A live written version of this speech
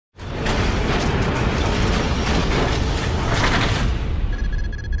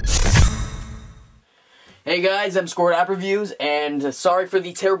Hey guys, MSquaredAppReviews, and sorry for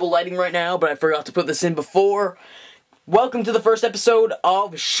the terrible lighting right now, but I forgot to put this in before. Welcome to the first episode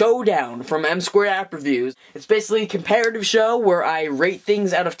of Showdown from MSquaredAppReviews. It's basically a comparative show where I rate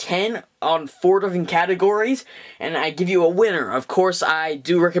things out of 10 on 4 different categories, and I give you a winner. Of course, I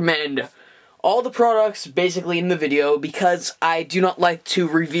do recommend all the products basically in the video because I do not like to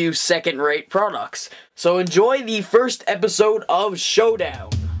review second-rate products. So enjoy the first episode of Showdown.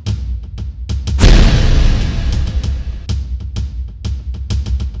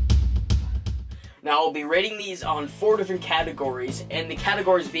 Now, I'll be rating these on 4 different categories, and the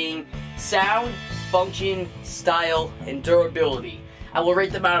categories being sound, function, style, and durability. I will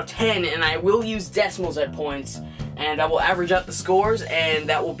rate them out of 10, and I will use decimals at points, and I will average out the scores, and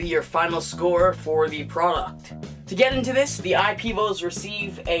that will be your final score for the product. To get into this, the iPivos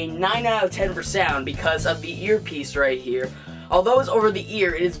receive a 9 out of 10 for sound because of the earpiece right here. Although it's over the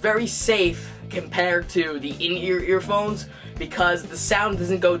ear, it is very safe compared to the in-ear earphones because the sound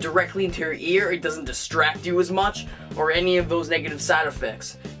doesn't go directly into your ear, it doesn't distract you as much, or any of those negative side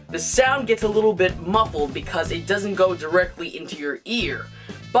effects. The sound gets a little bit muffled because it doesn't go directly into your ear,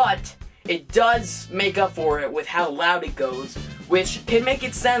 but it does make up for it with how loud it goes, which can make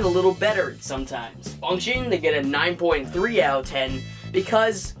it sound a little better sometimes. Function, they get a 9.3 out of 10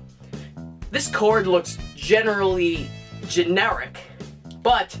 because this cord looks generally generic,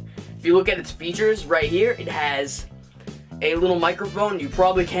 but if you look at its features right here, it has a little microphone. You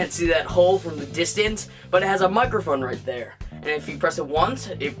probably can't see that hole from the distance, but it has a microphone right there. And if you press it once,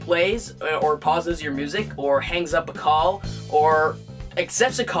 it plays or pauses your music or hangs up a call or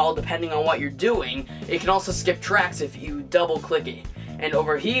accepts a call depending on what you're doing. It can also skip tracks if you double click it. And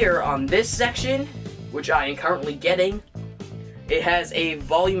over here on this section, which I am currently getting, it has a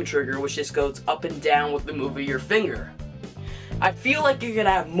volume trigger which just goes up and down with the move of your finger. I feel like you could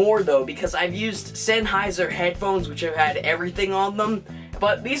have more though because I've used Sennheiser headphones which have had everything on them,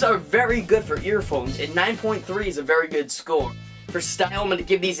 but these are very good for earphones, and 9.3 is a very good score. For style, I'm going to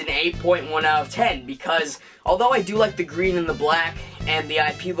give these an 8.1 out of 10 because although I do like the green and the black and the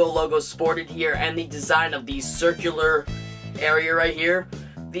iPivo logo sported here and the design of the circular area right here,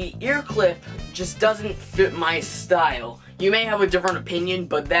 the ear clip just doesn't fit my style. You may have a different opinion,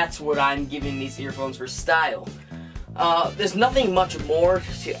 but that's what I'm giving these earphones for style. There's nothing much more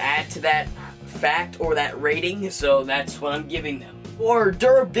to add to that fact or that rating, so that's what I'm giving them. For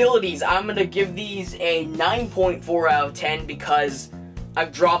durabilities, I'm going to give these a 9.4 out of 10 because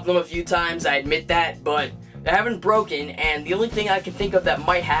I've dropped them a few times, I admit that, but they haven't broken, and the only thing I can think of that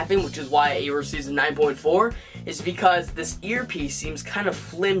might happen, which is why it receives a 9.4, is because this earpiece seems kind of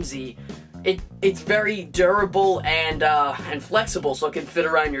flimsy. It's very durable and flexible, so it can fit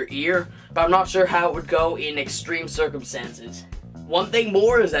around your ear, but I'm not sure how it would go in extreme circumstances. One thing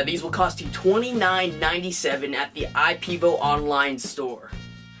more is that these will cost you $29.97 at the iPivo online store.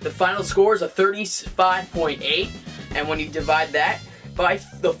 The final score is a 35.8, and when you divide that by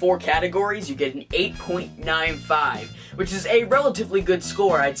the 4 categories, you get an 8.95, which is a relatively good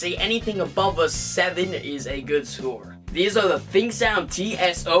score. I'd say anything above a 7 is a good score. These are the ThinkSound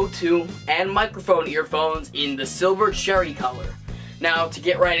TS02 and microphone earphones in the silver cherry color. Now, to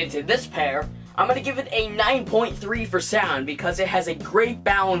get right into this pair, I'm going to give it a 9.3 for sound because it has a great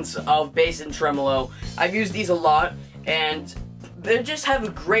balance of bass and tremolo. I've used these a lot, and they just have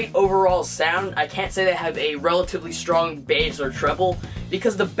a great overall sound. I can't say they have a relatively strong bass or treble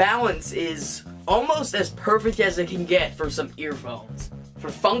because the balance is almost as perfect as it can get for some earphones. For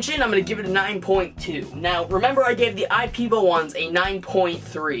function, I'm going to give it a 9.2. Now, remember I gave the iPivo ones a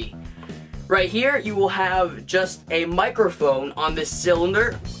 9.3. Right here, you will have just a microphone on this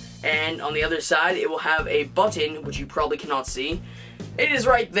cylinder, and on the other side, it will have a button, which you probably cannot see. It is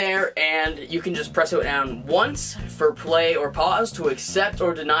right there, and you can just press it down once for play or pause to accept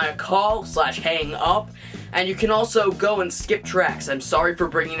or deny a call / hang up, and you can also go and skip tracks. I'm sorry for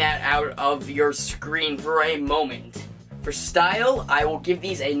bringing that out of your screen for a moment. For style, I will give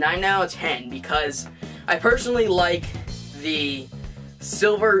these a 9 out of 10 because I personally like the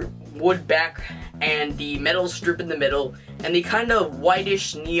silver wood back and the metal strip in the middle and the kind of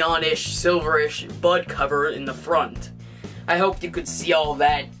whitish, neonish, silverish bud cover in the front. I hope you could see all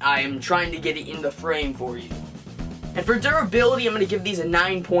that. I am trying to get it in the frame for you. And for durability, I'm going to give these a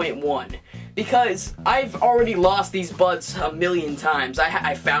 9.1. Because I've already lost these buds a million times.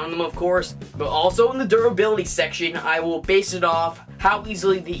 I found them, of course, but also in the durability section, I will base it off how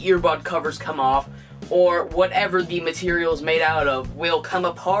easily the earbud covers come off, or whatever the material is made out of will come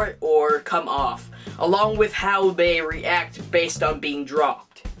apart or come off, along with how they react based on being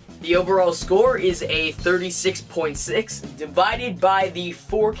dropped. The overall score is a 36.6, divided by the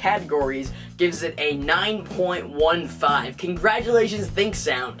 4 categories gives it a 9.15. Congratulations, Think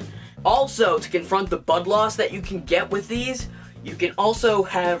Sound. Also, to confront the bud loss that you can get with these, you can also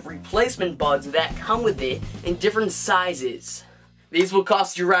have replacement buds that come with it in different sizes. These will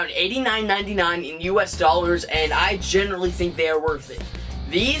cost you around $89.99 in US dollars, and I generally think they are worth it.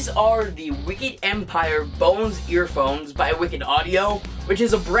 These are the Wicked Empire Bones earphones by Wicked Audio, which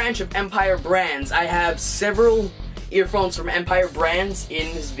is a branch of Empire brands. I have several earphones from Empire brands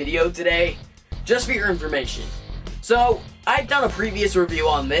in this video today, just for your information. So, I've done a previous review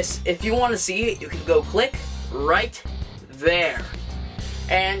on this. If you want to see it, you can go click right there.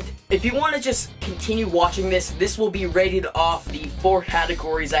 And if you want to just continue watching this, this will be rated off the 4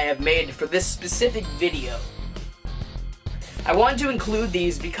 categories I have made for this specific video. I wanted to include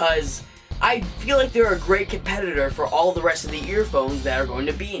these because I feel like they're a great competitor for all the rest of the earphones that are going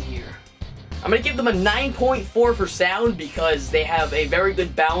to be in here. I'm going to give them a 9.4 for sound because they have a very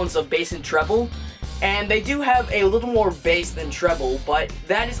good balance of bass and treble, and they do have a little more bass than treble, but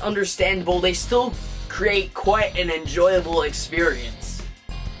that is understandable. They still create quite an enjoyable experience.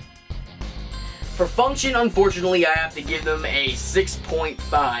 For function, unfortunately, I have to give them a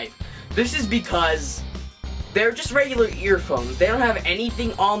 6.5. This is because they're just regular earphones. They don't have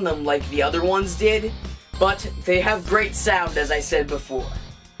anything on them like the other ones did, but they have great sound, as I said before.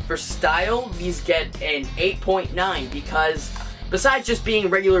 For style, these get an 8.9 because besides just being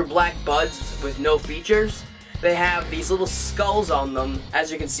regular black buds with no features, they have these little skulls on them, as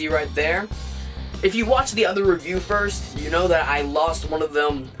you can see right there. If you watch the other review first, you know that I lost one of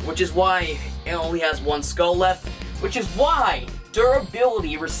them, which is why it only has 1 skull left, which is why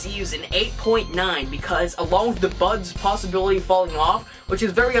durability receives an 8.9 because along with the buds possibility falling off, which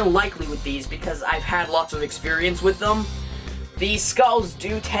is very unlikely with these because I've had lots of experience with them, these skulls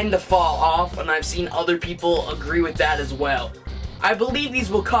do tend to fall off, and I've seen other people agree with that as well. I believe these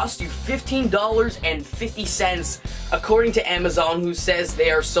will cost you $15.50 according to Amazon, who says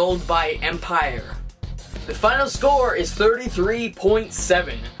they are sold by Empire. The final score is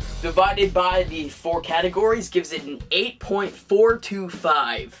 33.7. Divided by the 4 categories gives it an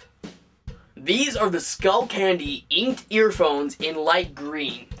 8.425. These are the Skull Candy inked earphones in light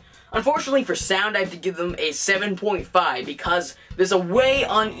green. Unfortunately for sound, I have to give them a 7.5 because there's a way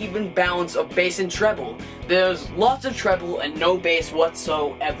uneven balance of bass and treble. There's lots of treble and no bass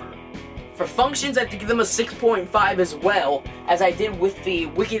whatsoever. For functions, I have to give them a 6.5 as well, as I did with the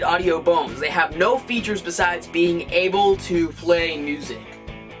Wicked Audio Bones. They have no features besides being able to play music.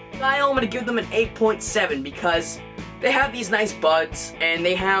 Style, I'm going to give them an 8.7 because they have these nice buds and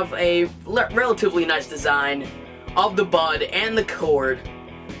they have a relatively nice design of the bud and the cord,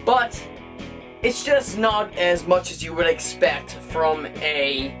 but it's just not as much as you would expect from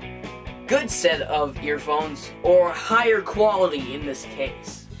a good set of earphones, or higher quality in this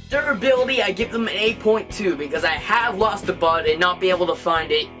case. Durability, I give them an 8.2 because I have lost the bud and not be able to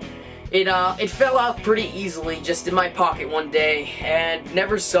find it. It fell out pretty easily just in my pocket one day, and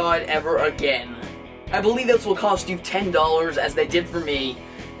never saw it ever again. I believe this will cost you $10, as they did for me,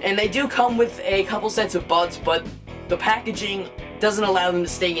 and they do come with a couple sets of buds, but the packaging doesn't allow them to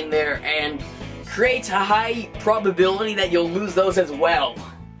stay in there, and creates a high probability that you'll lose those as well.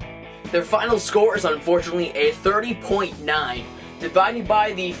 Their final score is unfortunately a 30.9. Divided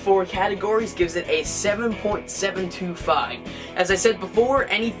by the 4 categories gives it a 7.725. As I said before,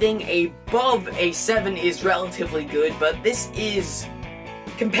 anything above a 7 is relatively good, but this is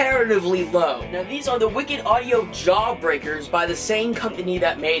comparatively low. Now these are the Wicked Audio Jawbreakers by the same company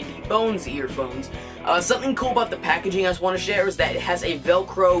that made the Bones earphones. Something cool about the packaging I just want to share is that it has a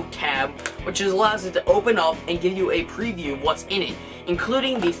Velcro tab, which allows it to open up and give you a preview of what's in it,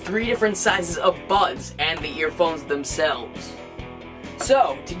 including the 3 different sizes of buds and the earphones themselves.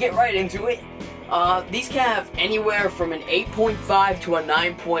 So, to get right into it, these can have anywhere from an 8.5 to a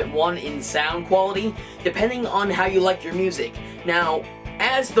 9.1 in sound quality, depending on how you like your music. Now,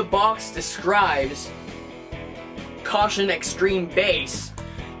 as the box describes, caution extreme bass,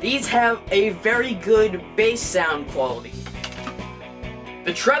 these have a very good bass sound quality.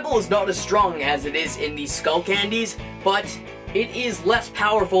 The treble is not as strong as it is in these Skull Candies, but it is less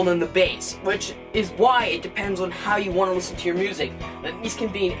powerful than the bass, which is why it depends on how you want to listen to your music. These can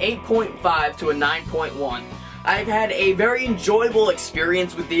be an 8.5 to a 9.1. I've had a very enjoyable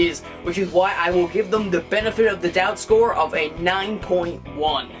experience with these, which is why I will give them the benefit of the doubt score of a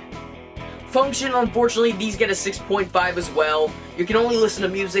 9.1. Function, unfortunately, these get a 6.5 as well. You can only listen to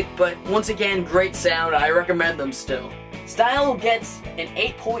music, but once again, great sound. I recommend them still. Style gets an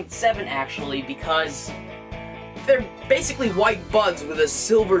 8.7 actually, because They're basically white buds with a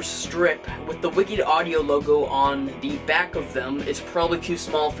silver strip with the Wicked Audio logo on the back of them. It's probably too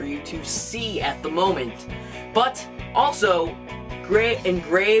small for you to see at the moment. But also,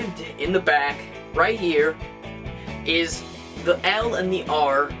 engraved in the back, right here, is the L and the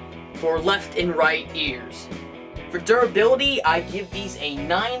R for left and right ears. For durability, I give these a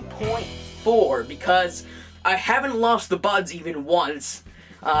 9.4 because I haven't lost the buds even once.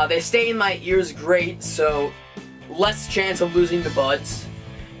 They stay in my ears great, so less chance of losing the buds.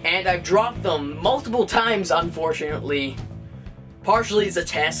 And I've dropped them multiple times, unfortunately. Partially as a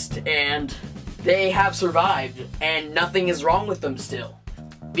test, and they have survived, and nothing is wrong with them still.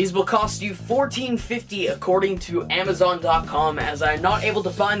 These will cost you $14.50 according to Amazon.com, as I'm not able to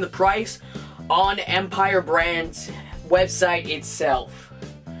find the price on Empire Brand's website itself.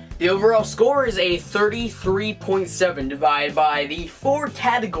 The overall score is a 33.7 divided by the 4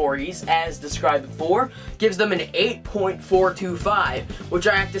 categories as described before, gives them an 8.425, which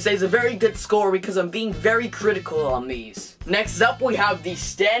I have to say is a very good score because I'm being very critical on these. Next up, we have the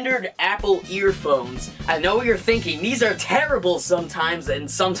standard Apple earphones. I know what you're thinking, these are terrible sometimes,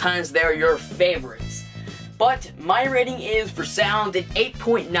 and sometimes they're your favorites. But my rating is for sound an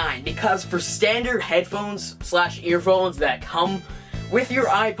 8.9 because for standard headphones / earphones that come with your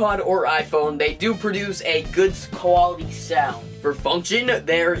iPod or iPhone, they do produce a good quality sound. For function,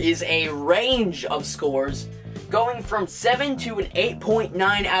 there is a range of scores going from 7 to an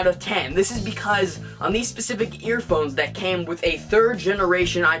 8.9 out of 10. This is because on these specific earphones that came with a 3rd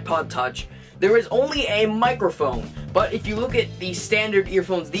generation iPod Touch, there is only a microphone. But if you look at the standard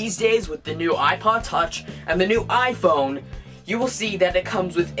earphones these days with the new iPod Touch and the new iPhone, you will see that it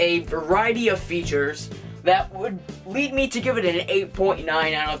comes with a variety of features that would lead me to give it an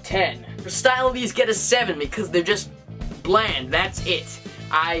 8.9 out of 10. For style, these get a 7 because they're just bland, that's it.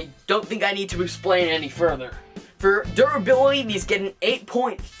 I don't think I need to explain any further. For durability, these get an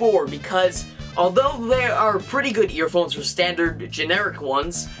 8.4 because although they are pretty good earphones for standard generic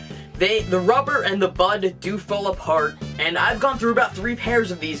ones, the rubber and the bud do fall apart, and I've gone through about 3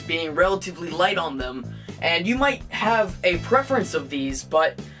 pairs of these being relatively light on them. And you might have a preference of these,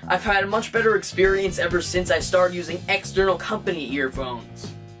 but I've had a much better experience ever since I started using external company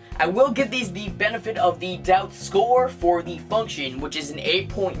earphones. I will give these the benefit of the doubt score for the function, which is an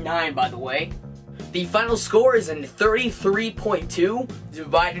 8.9 by the way. The final score is an 33.2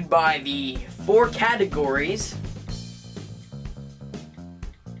 divided by the 4 categories.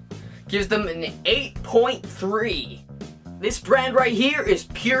 Gives them an 8.3. This brand right here is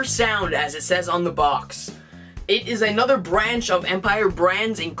Pure Sound, as it says on the box. It is another branch of Empire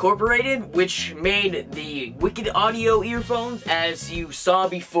Brands Incorporated, which made the Wicked Audio earphones, as you saw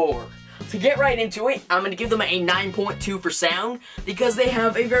before. To get right into it, I'm going to give them a 9.2 for sound, because they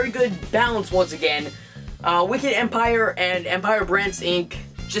have a very good balance once again. Wicked Empire and Empire Brands Inc.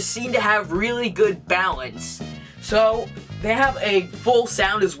 just seem to have really good balance. So, they have a full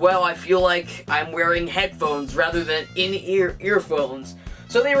sound as well. I feel like I'm wearing headphones rather than in-ear earphones.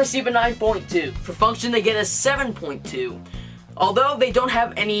 So they receive a 9.2. For function, they get a 7.2. Although they don't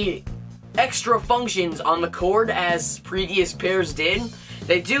have any extra functions on the cord as previous pairs did,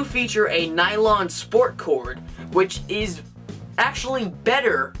 they do feature a nylon sport cord, which is actually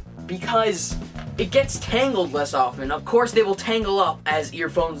better because it gets tangled less often. Of course, they will tangle up as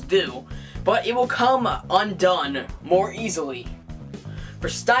earphones do, but it will come undone more easily. For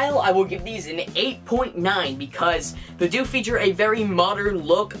style, I will give these an 8.9 because they do feature a very modern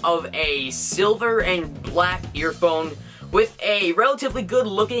look of a silver and black earphone with a relatively good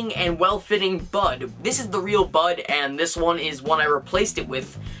looking and well-fitting bud. This is the real bud, and this one is one I replaced it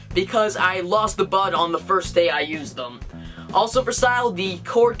with because I lost the bud on the first day I used them. Also for style, the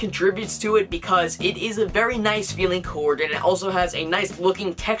cord contributes to it because it is a very nice feeling cord and it also has a nice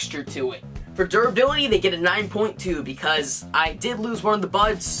looking texture to it. For durability, they get a 9.2 because I did lose one of the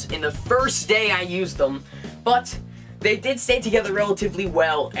buds in the first day I used them, but they did stay together relatively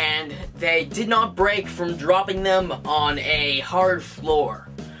well and they did not break from dropping them on a hard floor.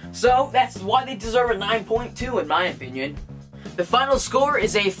 So that's why they deserve a 9.2 in my opinion. The final score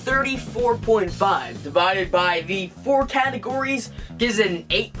is a 34.5 divided by the 4 categories gives it an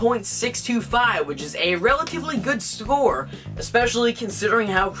 8.625, which is a relatively good score, especially considering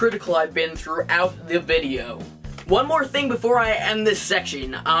how critical I've been throughout the video. One more thing before I end this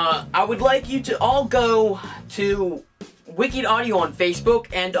section, I would like you to all go to Wicked Audio on Facebook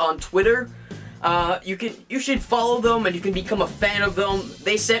and on Twitter. You should follow them and you can become a fan of them.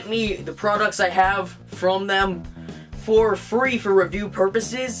 They sent me the products I have from them for free for review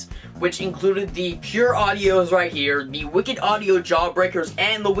purposes, which included the Pure Audios right here, the Wicked Audio Jawbreakers,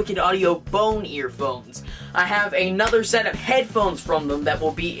 and the Wicked Audio Bone earphones. I have another set of headphones from them that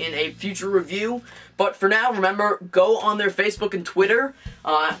will be in a future review, but for now, remember, go on their Facebook and Twitter,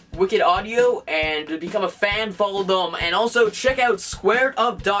 Wicked Audio, and to become a fan, follow them, and also check out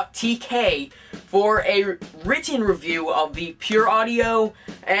SquaredUp.tk for a written review of the Pure Audio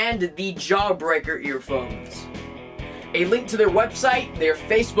and the Jawbreaker earphones. A link to their website, their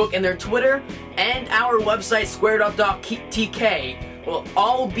Facebook, and their Twitter, and our website, SquaredUp.tk, will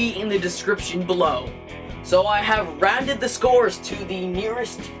all be in the description below. So I have rounded the scores to the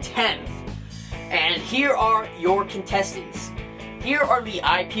nearest 10th, and here are your contestants. Here are the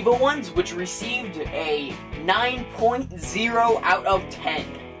iPivo ones, which received a 9.0 out of 10.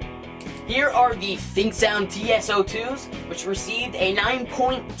 Here are the ThinkSound TS02s, which received a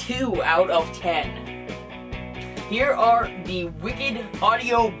 9.2 out of 10. Here are the Wicked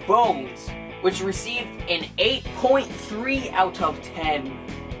Audio Bones, which received an 8.3 out of 10.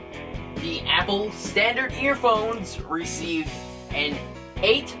 The Apple Standard Earphones received an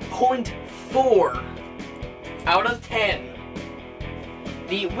 8.4 out of 10.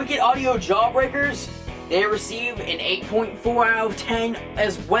 The Wicked Audio Jawbreakers, they received an 8.4 out of 10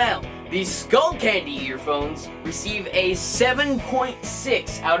 as well. The Skull Candy earphones receive a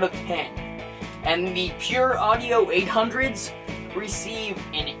 7.6 out of 10. And the Pure Audio 800s receive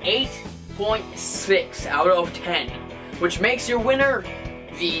an 8.6 out of 10, which makes your winner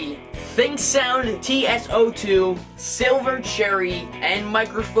the ThinkSound TS02 Silver Cherry and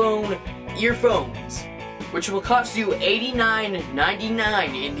Microphone earphones, which will cost you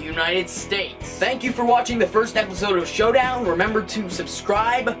 $89.99 in the United States. Thank you for watching the first episode of Showdown. Remember to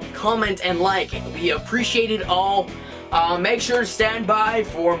subscribe, comment, and like. We appreciate it all. Make sure to stand by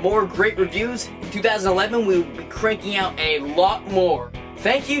for more great reviews. In 2011, we will be cranking out a lot more.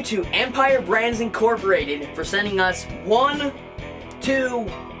 Thank you to Empire Brands Incorporated for sending us 1, 2,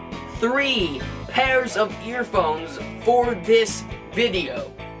 3 pairs of earphones for this video.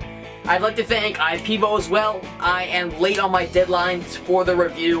 I'd like to thank iPivo as well. I am late on my deadlines for the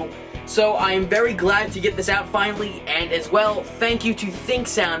review, so I am very glad to get this out finally, and as well, thank you to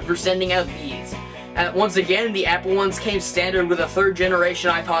ThinkSound for sending out these. Once again, the Apple ones came standard with a 3rd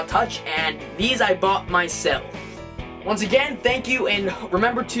generation iPod Touch, and these I bought myself. Once again, thank you, and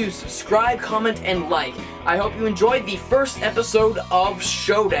remember to subscribe, comment, and like. I hope you enjoyed the first episode of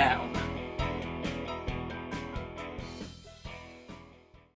Showdown.